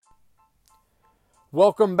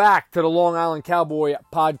Welcome back to the Long Island Cowboy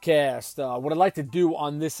Podcast. What I'd like to do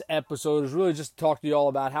on this episode is really just talk to you all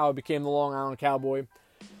about how I became the Long Island Cowboy.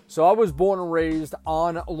 So I was born and raised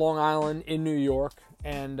on Long Island in New York.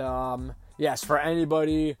 And yes, for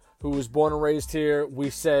anybody who was born and raised here, we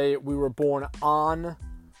say we were born on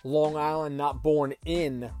Long Island, not born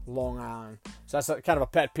in Long Island. So that's kind of a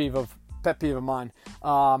pet peeve of mine.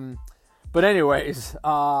 But anyways,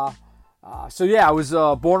 I was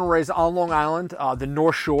born and raised on Long Island, the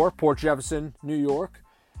North Shore, Port Jefferson, New York.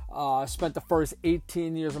 Spent the first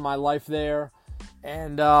 18 years of my life there.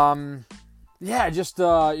 And, when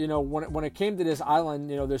it came to this island,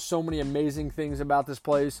 there's so many amazing things about this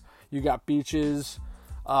place. You got beaches,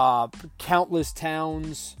 countless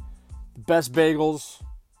towns, the best bagels,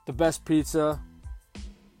 the best pizza,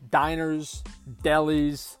 diners,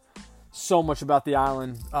 delis. So much about the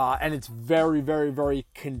island, and it's very, very, very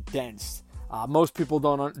condensed. Most people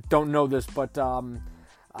don't know this, but when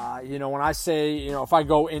I say, if I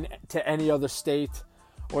go into any other state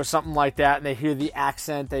or something like that, and they hear the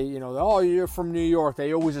accent, oh, you're from New York.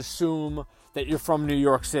 They always assume that you're from New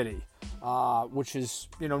York City, which is,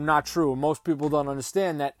 not true. Most people don't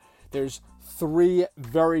understand that there's three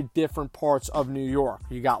very different parts of New York.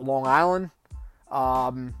 You got Long Island,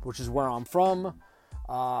 which is where I'm from.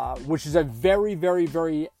 Which is a very, very,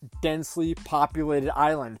 very densely populated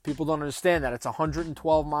island. People don't understand that. It's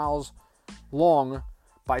 112 miles long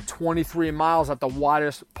by 23 miles at the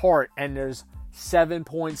widest part, and there's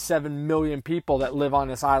 7.7 million people that live on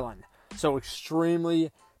this island. So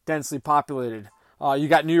extremely densely populated. You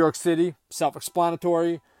got New York City,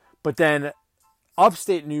 self-explanatory, but then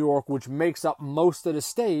upstate New York, which makes up most of the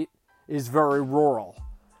state, is very rural.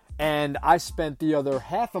 And I spent the other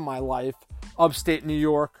half of my life upstate New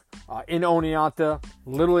York, in Oneonta,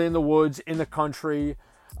 literally in the woods, in the country,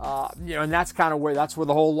 and that's where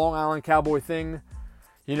the whole Long Island Cowboy thing,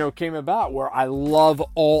 came about, where I love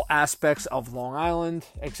all aspects of Long Island,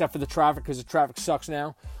 except for the traffic, because the traffic sucks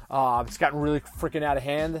now. It's gotten really freaking out of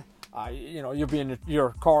hand. You'll be in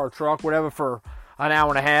your car or truck, whatever, for an hour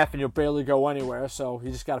and a half, and you'll barely go anywhere, so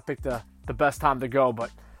you just got to pick the best time to go, but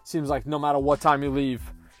it seems like no matter what time you leave,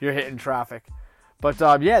 you're hitting traffic. But,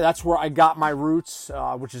 that's where I got my roots,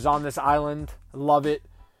 which is on this island. I love it.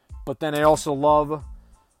 But then I also love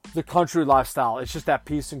the country lifestyle. It's just that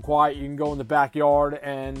peace and quiet. You can go in the backyard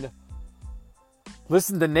and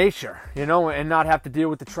listen to nature, and not have to deal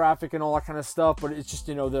with the traffic and all that kind of stuff. But it's just,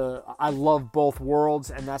 I love both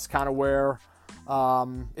worlds, and that's kind of where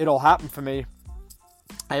it all happened for me.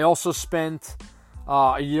 I also spent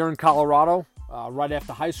a year in Colorado right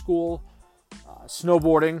after high school.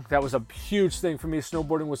 Snowboarding, that was a huge thing for me.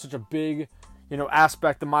 Snowboarding was such a big,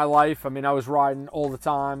 aspect of my life. I mean, I was riding all the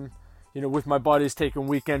time, with my buddies, taking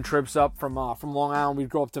weekend trips up from Long Island. We'd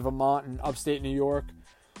go up to Vermont and upstate New York.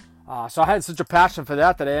 So I had such a passion for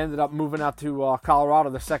that I ended up moving out to Colorado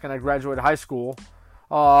the second I graduated high school.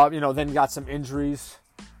 Then got some injuries,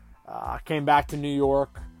 came back to New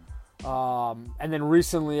York, and then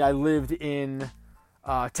recently I lived in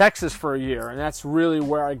Texas for a year, and that's really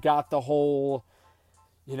where I got the whole,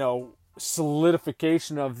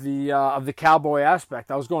 solidification of the cowboy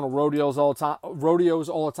aspect. I was going to rodeos all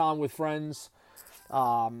the time with friends,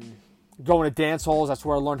 going to dance halls. That's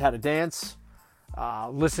where I learned how to dance.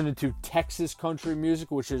 Listening to Texas country music,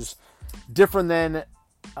 which is different than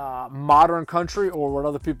modern country, or what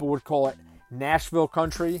other people would call it, Nashville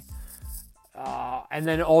country. And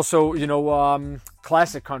then also,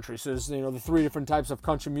 classic country. So there's, the three different types of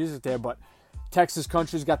country music there, but Texas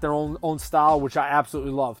country's got their own style, which I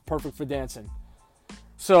absolutely love. Perfect for dancing.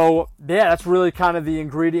 So, yeah, that's really kind of the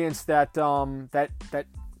ingredients that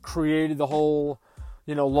created the whole,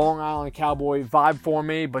 Long Island Cowboy vibe for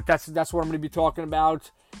me. But that's what I'm going to be talking about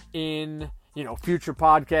in, future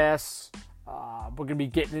podcasts. We're going to be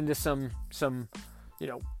getting into some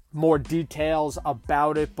more details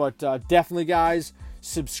about it, but definitely, guys,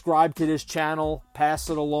 subscribe to this channel, pass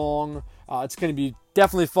it along. It's going to be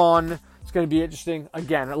definitely fun. It's going to be interesting.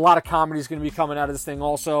 Again, a lot of comedy is going to be coming out of this thing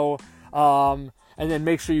also. And then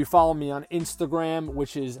make sure you follow me on Instagram,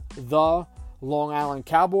 which is The Long Island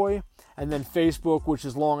Cowboy, and then Facebook, which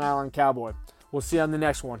is Long Island Cowboy. We'll see you on the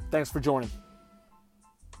next one. Thanks for joining.